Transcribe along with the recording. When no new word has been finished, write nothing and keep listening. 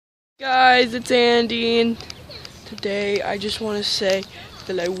Guys, it's Andy, and today I just want to say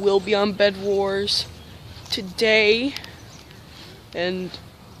that I will be on Bed Wars today, and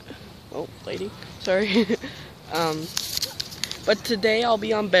oh, lady, sorry, but today I'll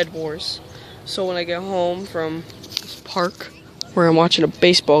be on Bed Wars. So when I get home from this park where I'm watching a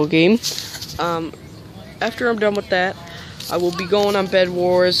baseball game, after I'm done with that, I will be going on Bed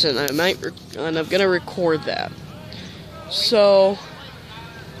Wars, and I'm gonna record that. So.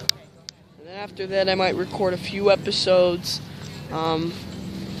 After that, I might record a few episodes,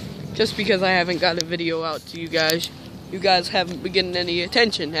 just because I haven't got a video out to you guys. You guys haven't been getting any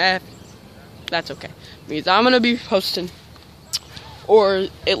attention. That's okay. It means I'm going to be posting, or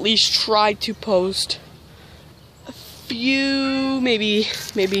at least try to post a few, maybe,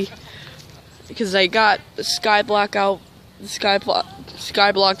 because I got the Skyblock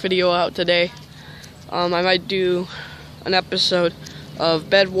video out today. I might do an episode of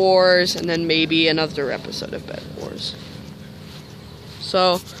Bed Wars, and then maybe another episode of Bed Wars.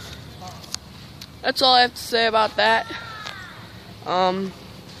 So that's all I have to say about that.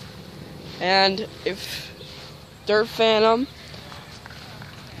 And if Dirt Phantom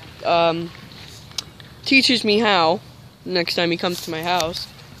teaches me how next time he comes to my house,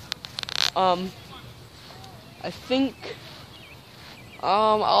 I think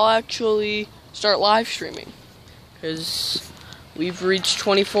I'll actually start live streaming, because we've reached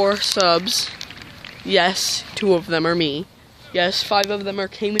 24 subs. Yes, 2 of them are me. Yes, 5 of them are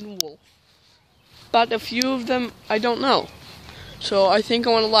Cayman Wolf. But a few of them I don't know. So I think I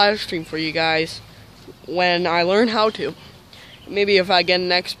want to live stream for you guys when I learn how to. Maybe if I get an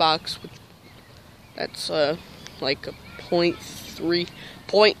Xbox, that's like a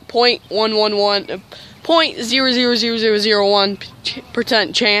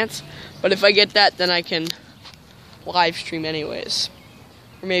 0.000001% chance. But if I get that, then I can live stream anyways,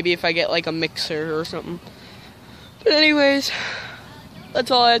 or maybe if I get like a mixer or something. But anyways, that's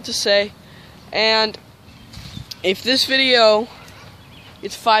all I had to say. And if this video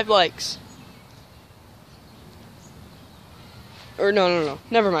gets 5 likes, or no,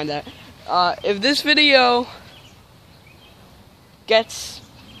 never mind that. If this video gets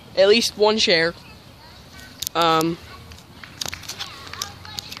at least 1 share,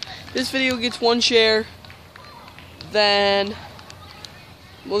 this video gets 1 share, then,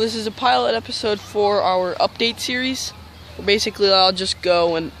 well, this is a pilot episode for our update series. Basically, I'll just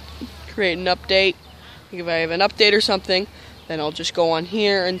go and create an update. If I have an update or something, then I'll just go on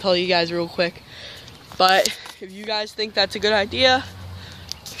here and tell you guys real quick. But if you guys think that's a good idea,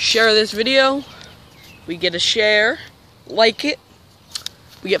 share this video. We get a share, like it.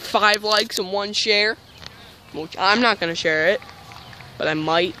 We get 5 likes and 1 share, which I'm not going to share it, but I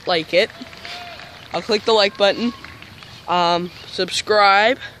might like it. I'll click the like button.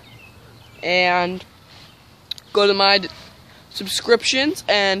 Subscribe, and go to my subscriptions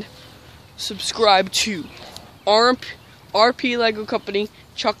and subscribe to RP Lego Company,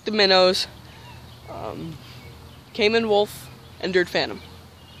 Chuck the Minnows, Cayman Wolf, and Dirt Phantom.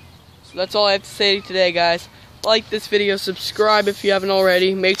 So that's all I have to say today, guys. Like this video, subscribe if you haven't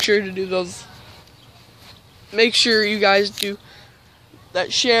already. Make sure to do those. Make sure you guys do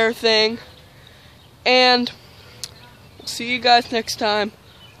that share thing, and we'll see you guys next time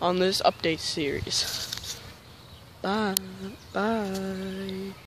on this update series. Bye.